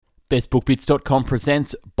BestBookBits.com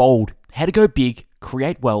presents Bold, How to Go Big,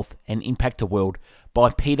 Create Wealth, and Impact the World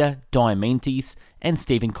by Peter Diamandis and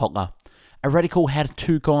Stephen Kotler. A radical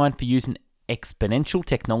how-to guide for using exponential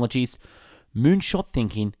technologies, moonshot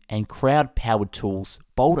thinking, and crowd-powered tools.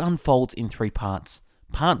 Bold unfolds in 3 parts.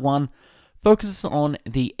 Part 1 focuses on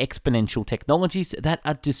the exponential technologies that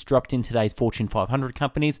are disrupting today's Fortune 500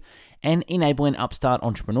 companies and enabling upstart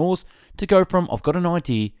entrepreneurs to go from "I've got an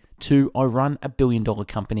idea" to "I run a billion-dollar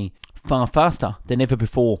company" far faster than ever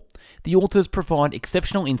before. The authors provide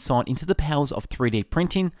exceptional insight into the powers of 3D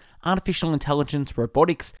printing, artificial intelligence,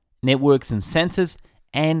 robotics, networks and sensors,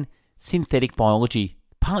 and synthetic biology.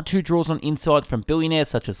 Part 2 draws on insights from billionaires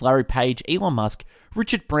such as Larry Page, Elon Musk,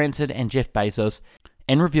 Richard Branson, and Jeff Bezos,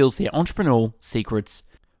 and reveals their entrepreneurial secrets.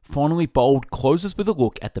 Finally, Bold closes with a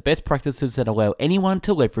look at the best practices that allow anyone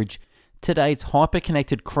to leverage today's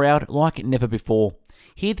hyper-connected crowd like never before.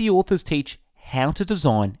 Here the authors teach how to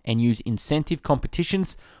design and use incentive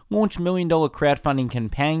competitions, launch million-dollar crowdfunding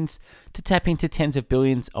campaigns to tap into tens of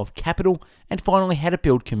billions of capital, and finally how to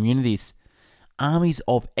build communities. Armies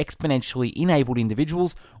of exponentially enabled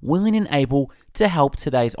individuals willing and able to help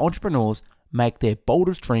today's entrepreneurs make their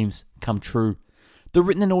boldest dreams come true. The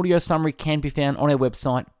written and audio summary can be found on our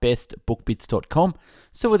website, bestbookbits.com.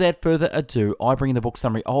 So without further ado, I bring in the book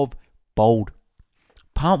summary of Bold.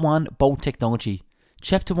 Part 1, Bold Technology.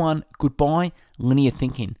 Chapter 1, Goodbye, Linear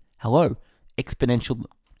Thinking. Hello, Exponential.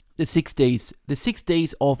 The 6 Ds. The 6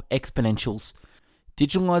 Ds of exponentials.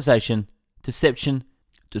 Digitalization, deception,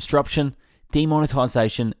 disruption,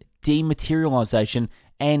 demonetization, dematerialization,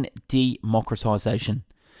 and democratization.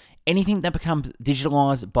 Anything that becomes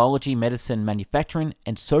digitalized, biology, medicine, manufacturing,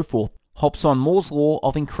 and so forth, hops on Moore's law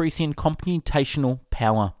of increasing computational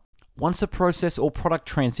power. Once a process or product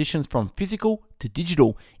transitions from physical to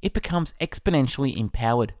digital, it becomes exponentially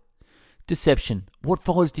empowered. Deception. What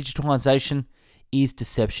follows digitalization is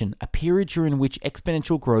deception, a period during which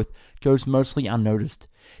exponential growth goes mostly unnoticed.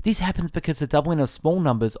 This happens because the doubling of small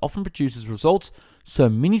numbers often produces results so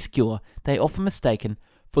minuscule they are often mistaken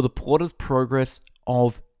for the plotter's progress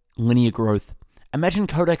of linear growth. Imagine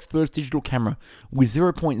Kodak's first digital camera with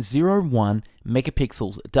 0.01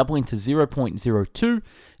 megapixels doubling to 0.02,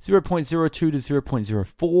 0.02 to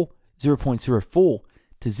 0.04, 0.04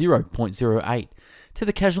 to 0.08. To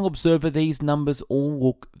the casual observer, these numbers all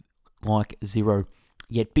look like zero,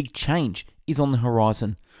 yet big change is on the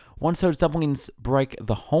horizon. Once those doublings break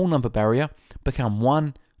the whole number barrier, become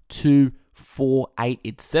 1, 2, 4, 8,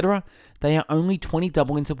 etc., they are only 20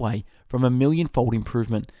 doublings away from a million-fold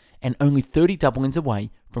improvement, and only 30 doublings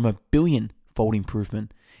away from a billion-fold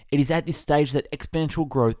improvement. It is at this stage that exponential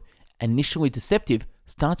growth, initially deceptive,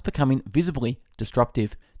 starts becoming visibly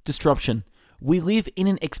disruptive. Disruption. We live in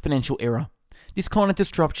an exponential era. This kind of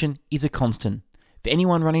disruption is a constant. For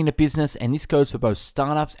anyone running a business, and this goes for both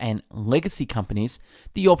startups and legacy companies,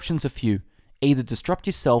 the options are few. Either disrupt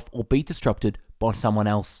yourself or be disrupted by someone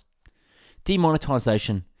else.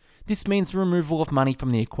 Demonetization. This means the removal of money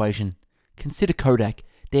from the equation. Consider Kodak.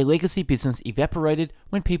 Their legacy business evaporated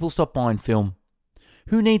when people stopped buying film.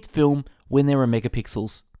 Who needs film when there are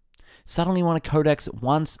megapixels? Suddenly one of Kodak's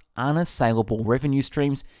once unassailable revenue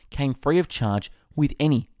streams came free of charge with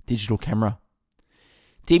any digital camera.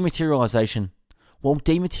 Dematerialization. While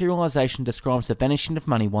dematerialization describes the vanishing of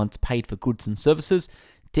money once paid for goods and services,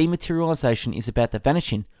 dematerialization is about the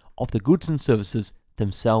vanishing of the goods and services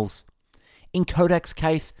themselves. In Kodak's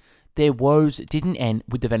case, their woes didn't end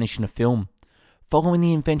with the vanishing of film. Following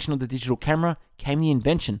the invention of the digital camera came the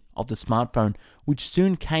invention of the smartphone, which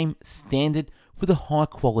soon came standard with a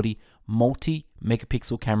high-quality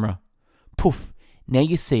multi-megapixel camera. Poof! Now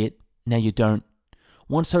you see it, now you don't.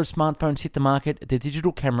 Once those smartphones hit the market, the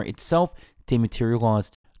digital camera itself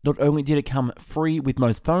dematerialized. Not only did it come free with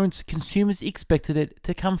most phones, consumers expected it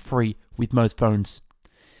to come free with most phones.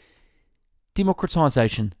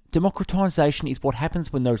 Democratization. Democratization is what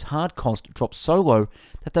happens when those hard costs drop so low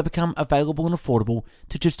that they become available and affordable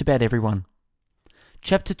to just about everyone.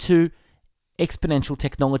 Chapter 2, Exponential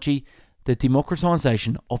Technology, the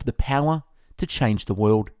democratization of the power to change the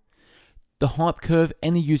world. The hype curve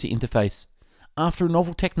and the user interface. After a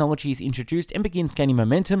novel technology is introduced and begins gaining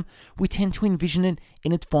momentum, we tend to envision it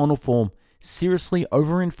in its final form, seriously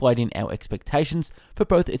overinflating our expectations for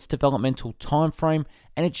both its developmental time frame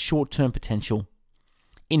and its short-term potential.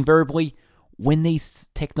 Invariably, when these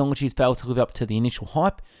technologies fail to live up to the initial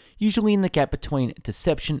hype, usually in the gap between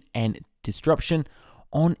deception and disruption,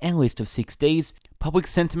 on our list of 6 Ds, public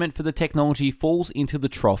sentiment for the technology falls into the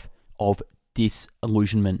trough of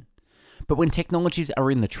disillusionment. But when technologies are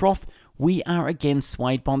in the trough, We are again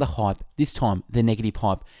swayed by the hype, this time the negative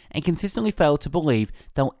hype, and consistently fail to believe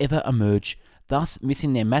they'll ever emerge, thus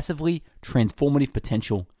missing their massively transformative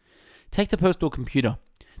potential. Take the personal computer.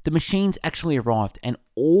 The machines actually arrived, and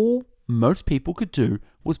all most people could do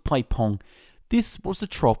was play Pong. This was the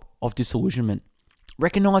trough of disillusionment.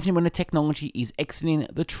 Recognizing when a technology is exiting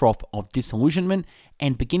the trough of disillusionment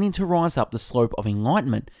and beginning to rise up the slope of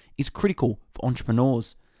enlightenment is critical for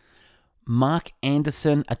entrepreneurs. Mark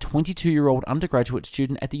Anderson, a 22-year-old undergraduate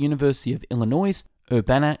student at the University of Illinois,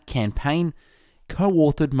 Urbana-Champaign,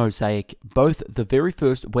 co-authored Mosaic, both the very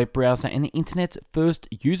first web browser and the internet's first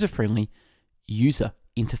user-friendly user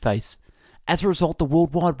interface. As a result, the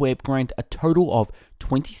World Wide Web gained a total of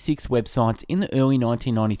 26 websites in the early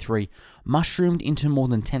 1993, mushroomed into more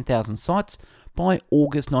than 10,000 sites by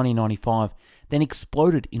August 1995, then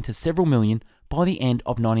exploded into several million by the end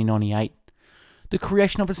of 1998. The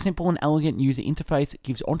creation of a simple and elegant user interface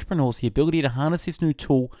gives entrepreneurs the ability to harness this new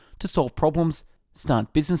tool to solve problems,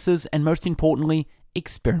 start businesses, and most importantly,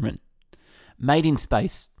 experiment. Made in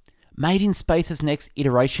Space. Made in Space's next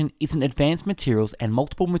iteration is an advanced materials and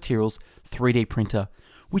multiple materials 3D printer,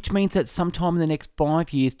 which means that sometime in the next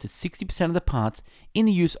 5 years to 60% of the parts in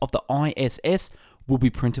the use of the ISS will be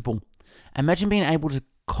printable. Imagine being able to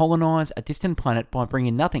colonize a distant planet by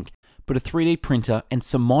bringing nothing but a 3D printer and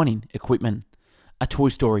some mining equipment. A Toy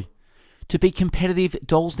Story. To be competitive,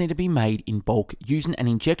 dolls need to be made in bulk using an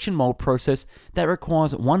injection mold process that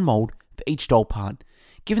requires one mold for each doll part.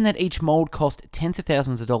 Given that each mold costs tens of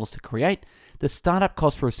thousands of dollars to create, the startup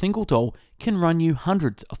cost for a single doll can run you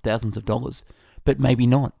hundreds of thousands of dollars. But maybe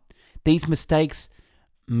not. These mistakes,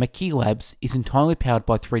 Maki Labs is entirely powered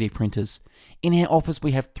by 3D printers. In our office,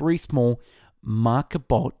 we have 3 small marker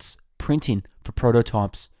bots printing for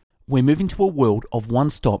prototypes. We're moving to a world of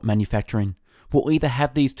one-stop manufacturing. We'll either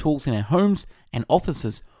have these tools in our homes and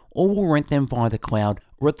offices, or we'll rent them via the cloud.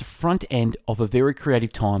 We're at the front end of a very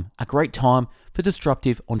creative time, a great time for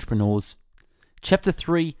disruptive entrepreneurs. Chapter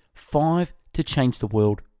 3, 5 to change the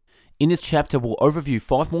world. In this chapter, we'll overview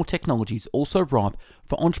 5 more technologies also ripe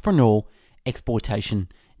for entrepreneurial exploitation: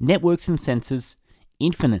 networks and sensors,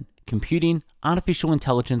 infinite computing, artificial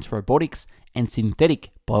intelligence, robotics, and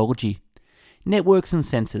synthetic biology. Networks and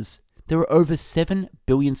sensors. There are over 7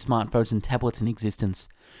 billion smartphones and tablets in existence,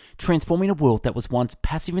 transforming a world that was once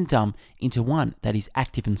passive and dumb into one that is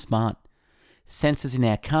active and smart. Sensors in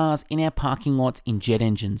our cars, in our parking lots, in jet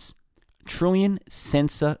engines. Trillion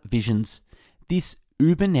sensor visions. This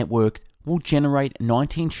Uber network will generate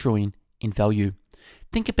 19 trillion in value.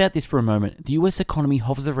 Think about this for a moment. The US economy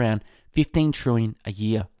hovers around 15 trillion a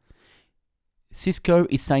year. Cisco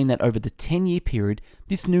is saying that over the 10-year period,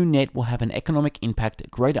 this new net will have an economic impact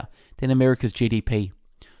greater than America's GDP.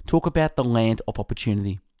 Talk about the land of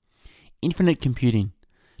opportunity. Infinite computing,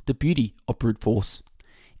 the beauty of brute force.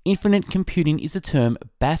 Infinite computing is the term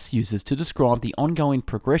Bass uses to describe the ongoing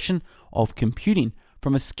progression of computing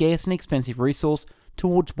from a scarce and expensive resource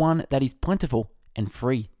towards one that is plentiful and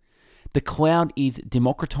free. The cloud is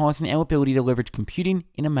democratizing our ability to leverage computing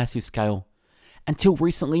in a massive scale. Until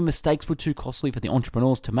recently, mistakes were too costly for the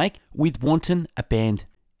entrepreneurs to make, with wanton abandoned.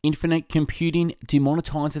 Infinite computing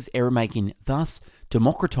demonetizes error making, thus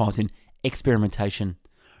democratizing experimentation.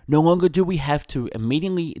 No longer do we have to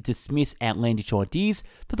immediately dismiss outlandish ideas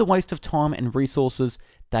for the waste of time and resources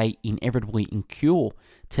they inevitably incur.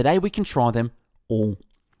 Today we can try them all.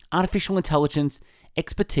 Artificial intelligence,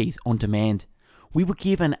 expertise on demand. We will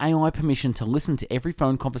give an AI permission to listen to every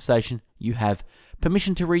phone conversation you have,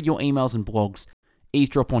 permission to read your emails and blogs,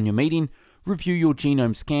 eavesdrop on your meeting, review your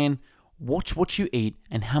genome scan, watch what you eat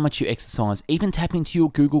and how much you exercise, even tap into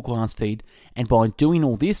your Google Glass feed. And by doing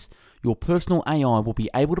all this, your personal AI will be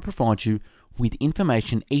able to provide you with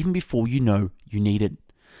information even before you know you need it.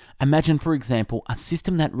 Imagine, for example, a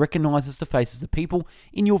system that recognizes the faces of people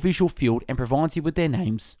in your visual field and provides you with their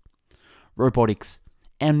names. Robotics,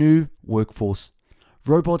 our new workforce.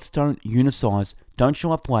 Robots don't unisize, don't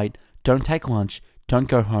show up late, don't take lunch, don't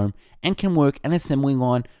go home, and can work an assembly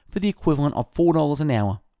line for the equivalent of $4 an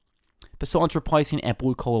hour. Besides replacing our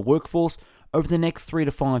blue-collar workforce, over the next 3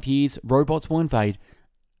 to 5 years, robots will invade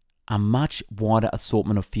a much wider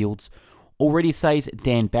assortment of fields. Already, says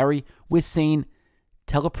Dan Barry, we're seeing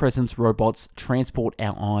telepresence robots transport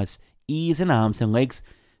our eyes, ears and arms and legs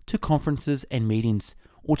to conferences and meetings.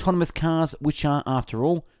 Autonomous cars, which are, after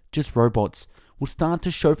all, just robots, will start to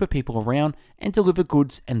chauffeur people around and deliver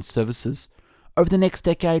goods and services. Over the next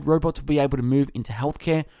decade, robots will be able to move into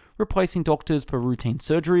healthcare, replacing doctors for routine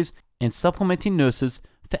surgeries and supplementing nurses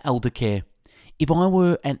for elder care. If I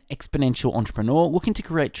were an exponential entrepreneur looking to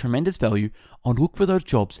create tremendous value, I'd look for those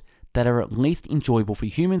jobs that are at least enjoyable for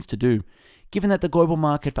humans to do. Given that the global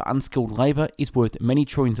market for unskilled labor is worth many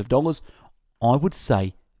trillions of dollars, I would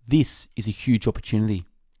say this is a huge opportunity.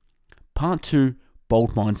 Part 2,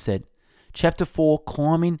 Bold Mindset. Chapter 4,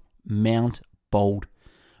 Climbing Mount Bold.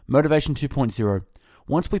 Motivation 2.0.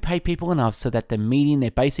 Once we pay people enough so that they're meeting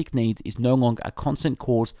their basic needs is no longer a constant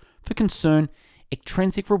cause for concern,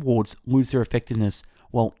 extrinsic rewards lose their effectiveness,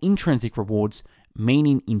 while intrinsic rewards,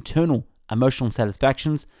 meaning internal emotional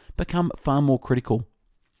satisfactions, become far more critical.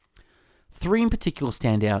 3 in particular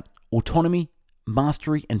stand out: autonomy,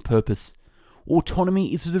 mastery, and purpose.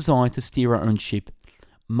 Autonomy is the desire to steer our own ship.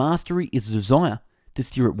 Mastery is the desire to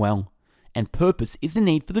steer it well. And purpose is the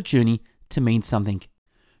need for the journey to mean something.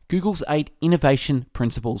 Google's 8 innovation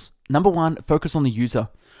principles. Number 1, focus on the user.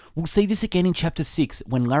 We'll see this again in Chapter 6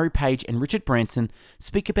 when Larry Page and Richard Branson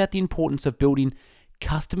speak about the importance of building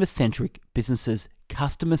customer-centric businesses.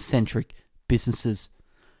 Customer-centric businesses.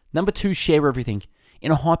 Number 2, share everything.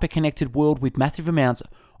 In a hyper-connected world with massive amounts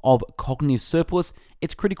of cognitive surplus,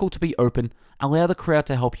 it's critical to be open, allow the crowd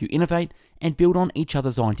to help you innovate, and build on each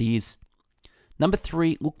other's ideas. Number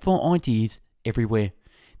 3, look for ideas everywhere.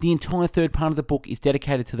 The entire third part of the book is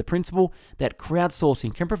dedicated to the principle that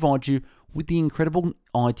crowdsourcing can provide you with the incredible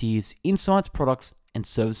ideas, insights, products, and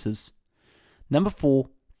services. Number 4,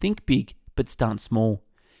 think big but start small.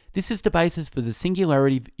 This is the basis for the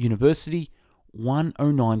Singularity University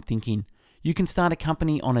 109 thinking. You can start a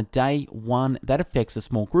company on a day one that affects a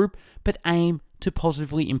small group, but aim to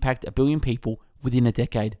positively impact 1 billion people within a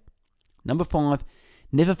decade. Number 5,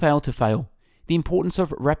 never fail to fail. The importance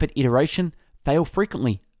of rapid iteration: fail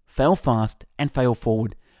frequently, fail fast, and fail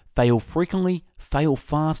forward. Fail frequently, fail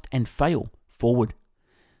fast, and fail forward.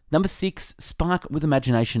 Number 6, spark with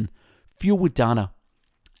imagination, fuel with data.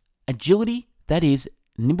 Agility, that is,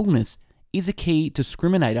 nimbleness, is a key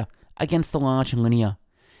discriminator against the large and linear.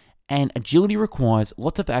 And agility requires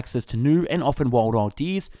lots of access to new and often wild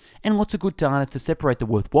ideas and lots of good data to separate the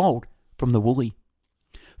worthwhile from the woolly.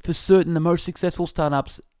 For certain, the most successful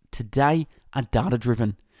startups today are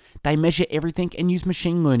data-driven. They measure everything and use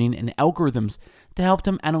machine learning and algorithms to help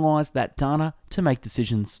them analyze that data to make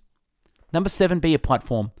decisions. Number 7, be a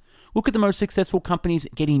platform. Look at the most successful companies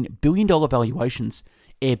getting billion-dollar valuations: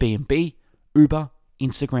 Airbnb, Uber,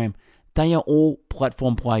 Instagram. They are all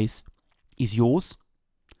platform plays. Is yours?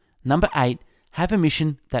 Number 8, have a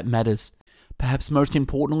mission that matters. Perhaps most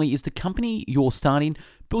importantly is the company you're starting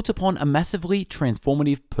built upon a massively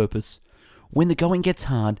transformative purpose. When the going gets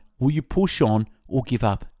hard, will you push on or give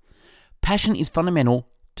up? Passion is fundamental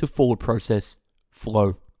to forward process.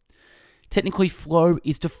 Flow. Technically, flow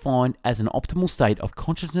is defined as an optimal state of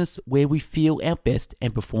consciousness where we feel our best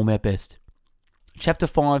and perform our best. Chapter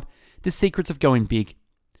 5, The Secrets of Going Big.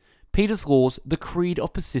 Peter's Laws, the creed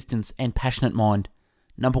of persistence and passionate mind.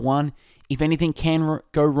 Number 1, if anything can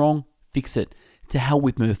go wrong, fix it. To hell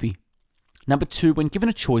with Murphy. Number 2, when given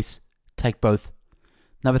a choice, take both.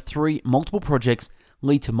 Number 3, multiple projects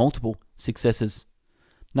lead to multiple successes.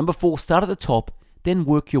 Number 4, start at the top, then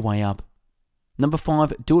work your way up. Number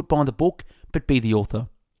 5, do it by the book, but be the author.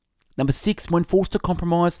 Number 6, when forced to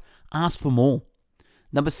compromise, ask for more.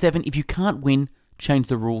 Number 7, if you can't win, change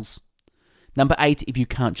the rules. Number 8, if you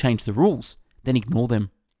can't change the rules, then ignore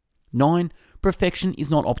them. 9, perfection is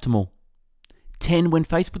not optimal. 10, when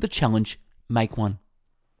faced with a challenge, make one.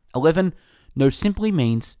 11, no simply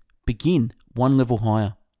means begin one level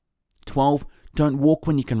higher. 12, don't walk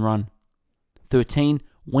when you can run. 13,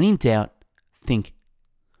 when in doubt, think.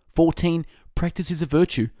 14, practice is a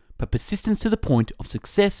virtue, but persistence to the point of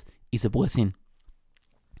success is a blessing.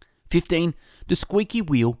 15, the squeaky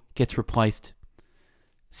wheel gets replaced.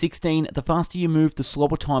 16, the faster you move, the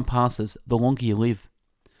slower time passes, the longer you live.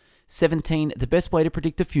 17, the best way to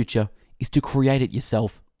predict the future is to create it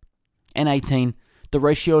yourself. And 18, the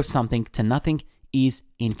ratio of something to nothing is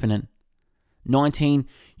infinite. 19,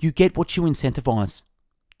 you get what you incentivize.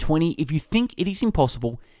 20, if you think it is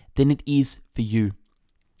impossible, then it is for you.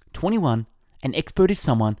 21, an expert is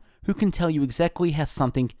someone who can tell you exactly how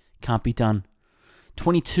something can't be done.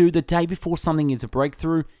 22, the day before something is a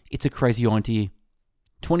breakthrough, it's a crazy idea.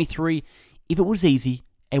 23, if it was easy,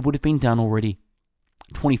 it would have been done already.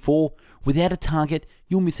 24, without a target,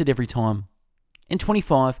 you'll miss it every time. And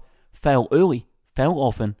 25, fail early, fail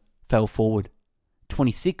often, fail forward.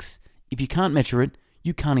 26, if you can't measure it,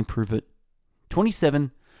 you can't improve it.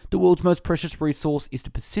 27, the world's most precious resource is the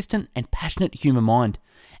persistent and passionate human mind.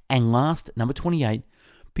 And last, number 28,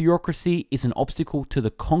 bureaucracy is an obstacle to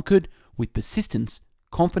the conquered with persistence,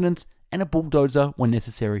 confidence, and a bulldozer when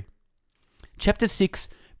necessary. Chapter 6,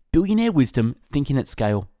 Billionaire Wisdom, Thinking at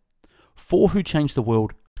Scale. 4 who changed the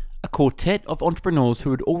world. A quartet of entrepreneurs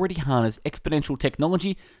who had already harnessed exponential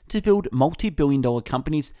technology to build multi-billion-dollar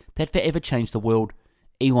companies that forever changed the world.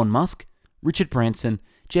 Elon Musk, Richard Branson,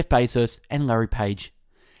 Jeff Bezos, and Larry Page.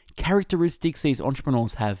 Characteristics these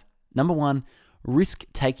entrepreneurs have. Number 1,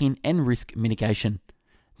 risk-taking and risk mitigation.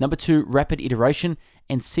 Number 2, rapid iteration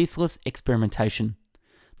and ceaseless experimentation.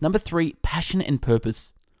 Number 3, passion and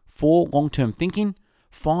purpose. 4, long-term thinking.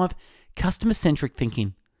 5, customer-centric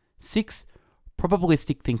thinking. 6,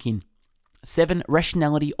 probabilistic thinking. 7,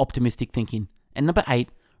 rationality optimistic thinking. And number 8,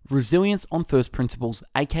 resilience on first principles,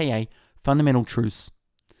 aka fundamental truths.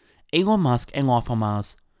 Elon Musk and life on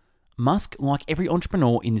Mars. Musk, like every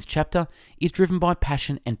entrepreneur in this chapter, is driven by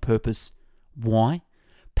passion and purpose. Why?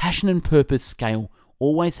 Passion and purpose scale.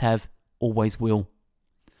 Always have, always will.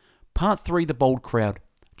 Part 3, the bold crowd.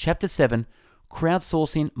 Chapter 7,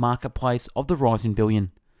 crowdsourcing marketplace of the rising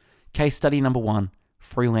billion. Case study number 1,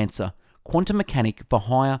 freelancer. Quantum mechanic for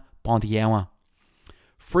hire by the hour.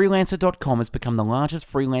 Freelancer.com has become the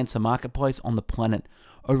largest freelancer marketplace on the planet.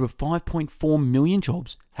 Over 5.4 million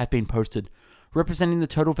jobs have been posted, representing the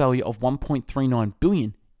total value of $1.39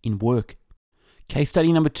 billion in work. Case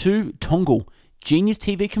study number 2, Tongle. Genius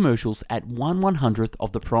TV commercials at 1/100th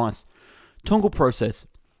of the price. Tongle process.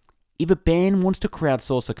 If a band wants to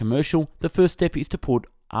crowdsource a commercial, the first step is to put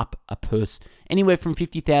up a purse, anywhere from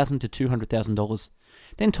 $50,000 to $200,000.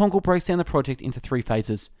 Then Tongle breaks down the project into 3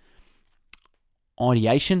 phases: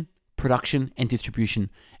 ideation, production, and distribution,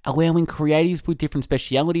 allowing creatives with different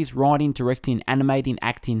specialities, writing, directing, animating,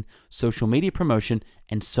 acting, social media promotion,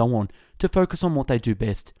 and so on, to focus on what they do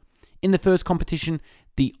best. In the first competition,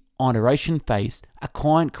 the ideation phase, a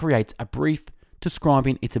client creates a brief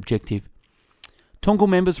describing its objective. Tongle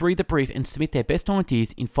members read the brief and submit their best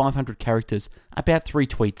ideas in 500 characters, about 3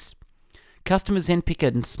 tweets. Customers then pick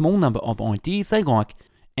a small number of ideas they like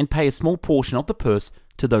and pay a small portion of the purse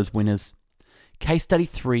to those winners. Case study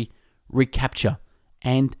 3, recapture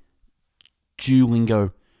and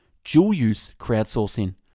Duolingo, dual use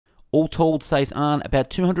crowdsourcing. All told, says Arn,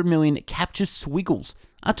 about 200 million capture squiggles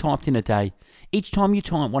are typed in a day. Each time you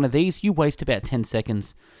type one of these, you waste about 10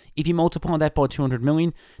 seconds. If you multiply that by 200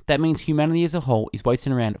 million, that means humanity as a whole is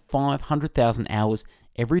wasting around 500,000 hours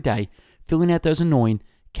every day filling out those annoying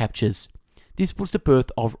captures. This was the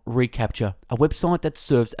birth of Recapture, a website that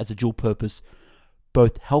serves as a dual purpose,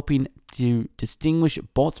 both helping to distinguish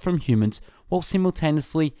bots from humans while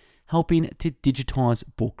simultaneously helping to digitize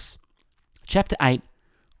books. Chapter 8,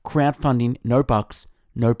 crowdfunding, no bucks,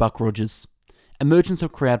 no Buck Rogers. Emergence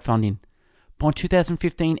of crowdfunding. By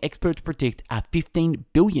 2015, experts predict a $15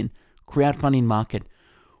 billion crowdfunding market,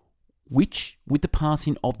 which, with the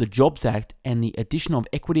passing of the Jobs Act and the addition of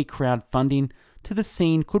equity crowdfunding to the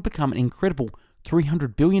scene, could become an incredible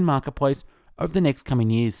 $300 billion marketplace over the next coming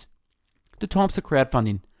years. The types of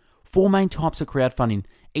crowdfunding. 4 main types of crowdfunding,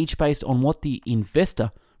 each based on what the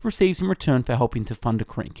investor receives in return for helping to fund a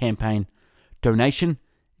campaign. Donation,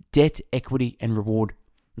 debt, equity, and reward.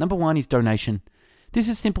 Number 1 is donation. This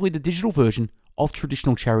is simply the digital version of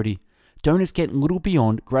traditional charity. Donors get little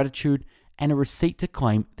beyond gratitude and a receipt to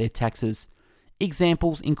claim their taxes.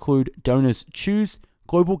 Examples include Donors Choose,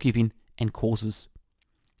 Global Giving, and causes.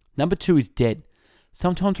 Number 2 is debt,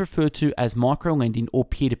 sometimes referred to as micro-lending or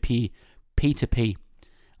peer-to-peer, P2P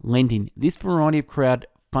lending. This variety of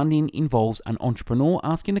crowdfunding involves an entrepreneur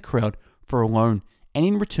asking the crowd for a loan and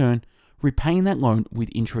in return repaying that loan with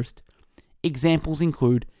interest. Examples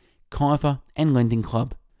include Kotler and Lending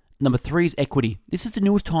Club. Number 3 is equity. This is the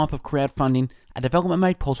newest type of crowdfunding, a development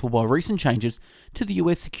made possible by recent changes to the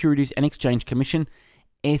US Securities and Exchange Commission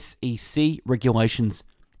SEC regulations.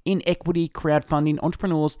 In equity crowdfunding,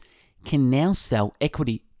 entrepreneurs can now sell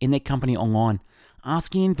equity in their company online,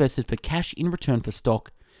 asking investors for cash in return for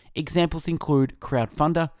stock. Examples include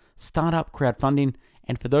Crowdfunder, Startup Crowdfunding,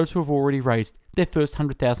 and for those who have already raised their first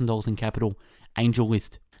 $100,000 in capital,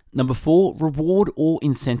 AngelList. Number 4, reward or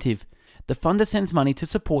incentive. The funder sends money to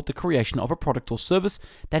support the creation of a product or service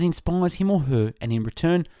that inspires him or her and in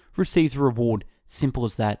return receives a reward. Simple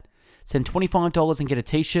as that. Send $25 and get a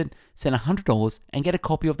t-shirt, send $100 and get a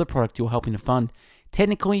copy of the product you're helping to fund.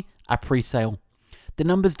 Technically, a pre-sale. The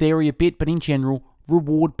numbers vary a bit, but in general,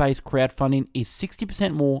 reward-based crowdfunding is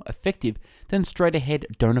 60% more effective than straight-ahead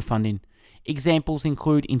donor funding. Examples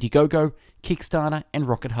include Indiegogo, Kickstarter, and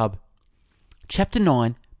Rocket Hub. Chapter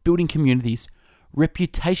 9, Building Communities,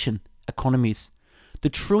 Reputation Economies. The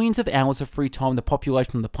trillions of hours of free time the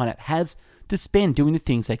population on the planet has to spend doing the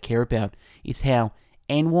things they care about is how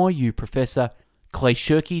NYU professor Clay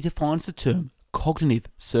Shirky defines the term cognitive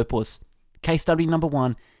surplus. Case study number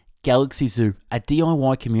 1, Galaxy Zoo, a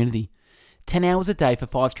DIY community. 10 hours a day for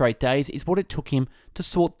 5 straight days is what it took him to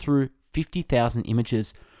sort through 50,000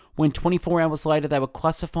 images, when 24 hours later they were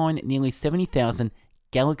classifying nearly 70,000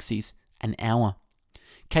 galaxies an hour.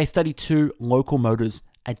 Case study 2, Local Motors,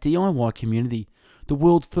 a DIY community, the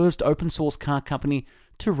world's first open source car company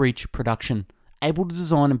to reach production, able to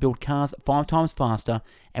design and build cars 5 times faster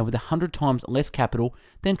and with 100 times less capital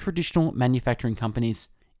than traditional manufacturing companies.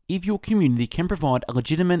 If your community can provide a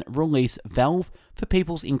legitimate release valve for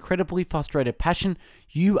people's incredibly frustrated passion,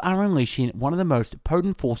 you are unleashing one of the most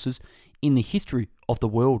potent forces in the history of the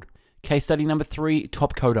world. Case study number 3,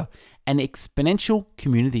 Top Coder, an exponential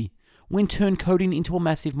community. When turned coding into a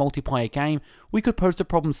massive multiplayer game, we could post a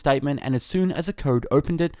problem statement, and as soon as a code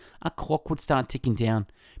opened it, a clock would start ticking down.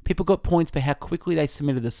 People got points for how quickly they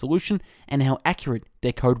submitted the solution and how accurate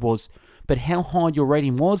their code was. But how high your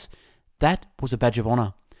rating was, that was a badge of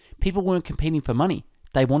honor. People weren't competing for money,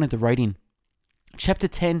 they wanted the rating. Chapter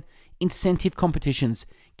 10, Incentive Competitions,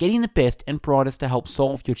 getting the best and brightest to help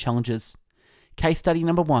solve your challenges. Case study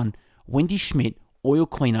number 1, Wendy Schmidt Oil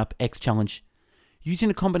Cleanup X Challenge.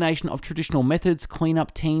 Using a combination of traditional methods,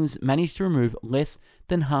 cleanup teams managed to remove less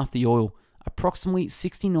than half the oil, approximately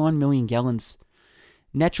 69 million gallons.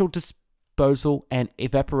 Natural disposal and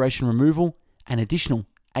evaporation removal, an additional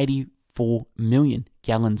 84 million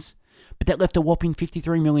gallons. But that left a whopping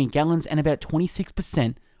 53 million gallons and about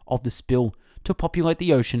 26% of the spill to populate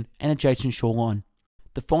the ocean and adjacent shoreline.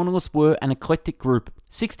 The finalists were an eclectic group.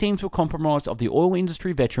 6 teams were comprised of the oil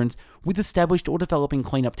industry veterans with established or developing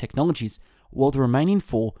cleanup technologies, while the remaining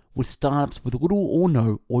 4 were startups with little or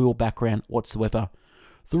no oil background whatsoever.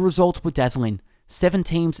 The results were dazzling. 7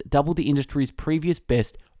 teams doubled the industry's previous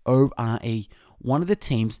best ORE. One of the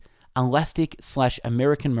teams,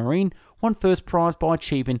 Elastic/American Marine, won first prize by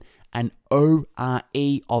achieving an ORE of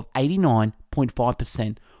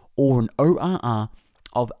 89.5%, or an ORR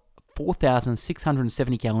of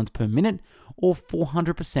 4,670 gallons per minute, or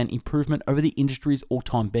 400% improvement over the industry's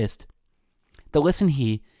all-time best. The lesson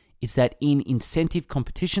here is that in incentive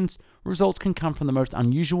competitions, results can come from the most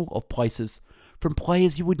unusual of places, from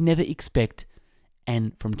players you would never expect,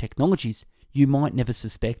 and from technologies you might never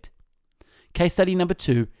suspect. Case study number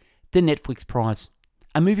 2, the Netflix Prize.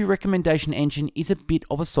 A movie recommendation engine is a bit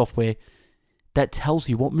of a software that tells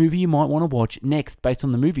you what movie you might want to watch next based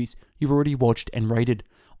on the movies you've already watched and rated,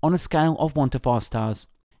 on a scale of 1 to 5 stars.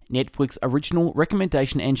 Netflix's original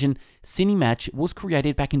recommendation engine, Cinematch, was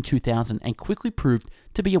created back in 2000 and quickly proved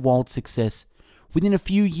to be a wild success. Within a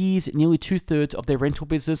few years, nearly 2/3 of their rental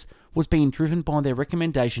business was being driven by their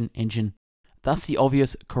recommendation engine. Thus the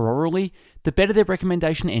obvious corollary, the better their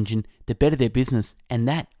recommendation engine, the better their business, and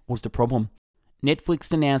that was the problem.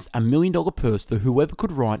 Netflix announced a $1 million purse for whoever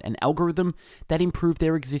could write an algorithm that improved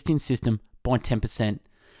their existing system by 10%.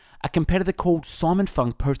 A competitor called Simon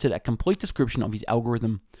Funk posted a complete description of his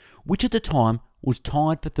algorithm, which at the time was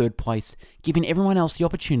tied for 3rd place, giving everyone else the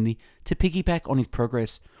opportunity to piggyback on his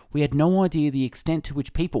progress. We had no idea the extent to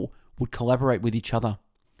which people would collaborate with each other.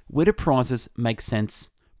 Where do prizes make sense?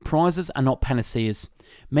 Prizes are not panaceas.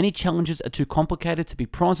 Many challenges are too complicated to be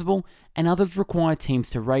prizable, and others require teams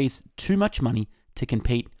to raise too much money to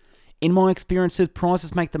compete. In my experiences,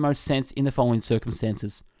 prizes make the most sense in the following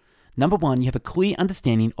circumstances. Number 1, you have a clear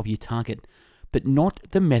understanding of your target, but not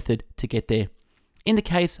the method to get there. In the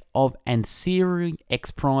case of Ansiri X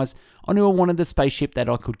Prize, I knew I wanted the spaceship that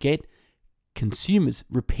I could get consumers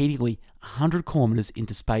repeatedly 100 kilometers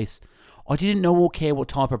into space. I didn't know or care what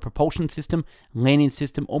type of propulsion system, landing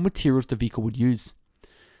system, or materials the vehicle would use.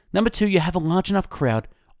 Number 2, you have a large enough crowd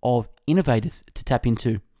of innovators to tap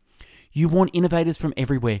into. You want innovators from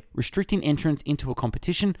everywhere. Restricting entrance into a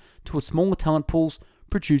competition to a smaller talent pools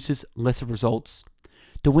produces lesser results.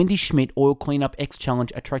 The Wendy Schmidt Oil Cleanup X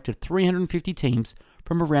Challenge attracted 350 teams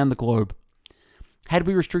from around the globe. Had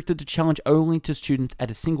we restricted the challenge only to students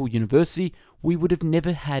at a single university, we would have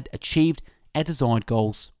never had achieved our desired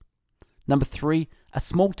goals. Number 3, a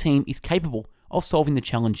small team is capable of solving the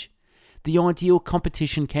challenge. The ideal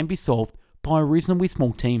competition can be solved by a reasonably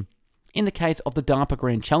small team. In the case of the DARPA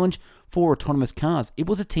Grand Challenge for autonomous cars, it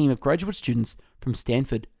was a team of graduate students from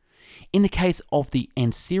Stanford. In the case of the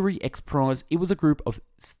Ansiri X Prize, it was a group of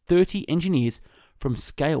 30 engineers from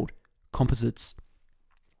Scaled Composites.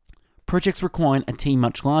 Projects requiring a team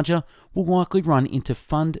much larger will likely run into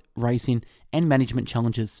fundraising and management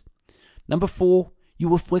challenges. Number 4, you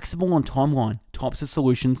were flexible on timeline, types of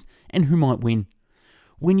solutions, and who might win.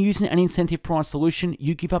 When using an incentive prize solution,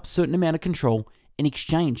 you give up a certain amount of control in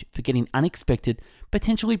exchange for getting unexpected,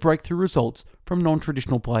 potentially breakthrough results from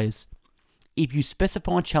non-traditional players. If you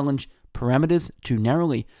specify challenge parameters too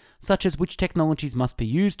narrowly, such as which technologies must be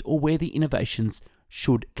used or where the innovations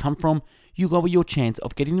should come from, you lower your chance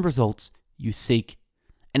of getting the results you seek.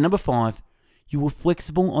 And number 5, you are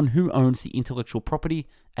flexible on who owns the intellectual property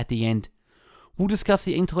at the end. We'll discuss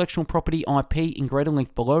the intellectual property IP in greater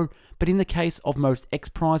length below, but in the case of most X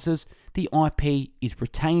prizes, the IP is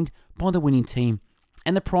retained by the winning team,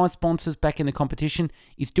 and the prize sponsors back in the competition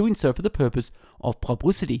is doing so for the purpose of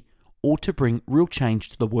publicity or to bring real change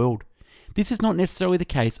to the world. This is not necessarily the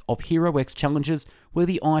case of Hero X challenges where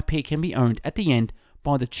the IP can be owned at the end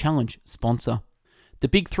by the challenge sponsor. The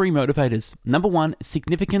big 3 motivators. Number 1,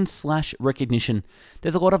 significance/recognition.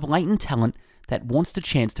 There's a lot of latent talent that wants the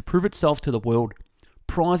chance to prove itself to the world.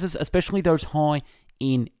 Prizes, especially those high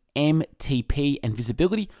in MTP and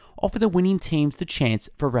visibility, offer the winning teams the chance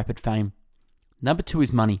for rapid fame. Number 2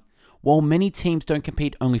 is money. While many teams don't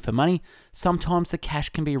compete only for money, sometimes the cash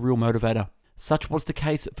can be a real motivator. Such was the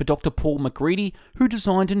case for Dr. Paul McGreedy, who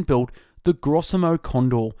designed and built the Grossimo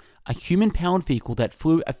Condor, a human-powered vehicle that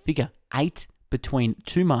flew a figure 8 between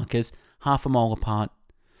 2 markers half a mile apart.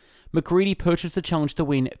 McGreedy purchased the challenge to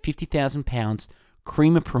win £50,000,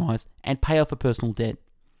 cream a prize, and pay off a personal debt.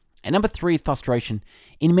 And number 3 is frustration.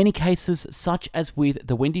 In many cases, such as with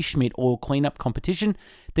the Wendy Schmidt oil cleanup competition,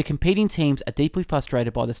 the competing teams are deeply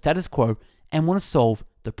frustrated by the status quo and want to solve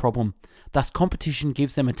the problem. Thus, competition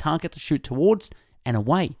gives them a target to shoot towards and a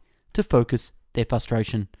way to focus their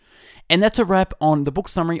frustration. And that's a wrap on the book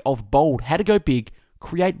summary of Bold, How to Go Big,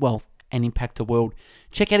 Create Wealth, and Impact the World.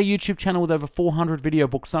 Check out our YouTube channel with over 400 video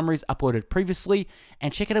book summaries uploaded previously,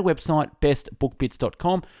 and check out our website,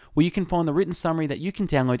 bestbookbits.com, where you can find the written summary that you can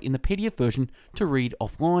download in the PDF version to read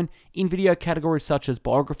offline in video categories such as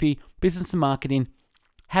biography, business and marketing,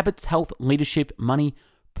 habits, health, leadership, money,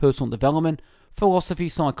 personal development, philosophy,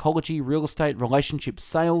 psychology, real estate, relationships,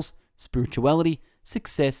 sales, spirituality,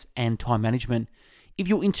 success, and time management. If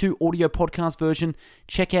you're into audio podcast version,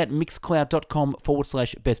 check out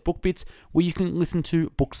mixcloud.com/bestbookbits, where you can listen to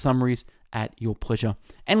book summaries at your pleasure.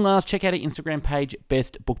 And last, check out our Instagram page,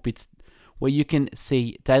 Best Book Bits, where you can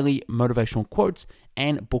see daily motivational quotes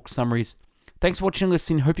and book summaries. Thanks for watching and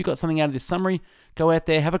listening. Hope you got something out of this summary. Go out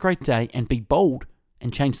there, have a great day, and be bold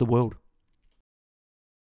and change the world.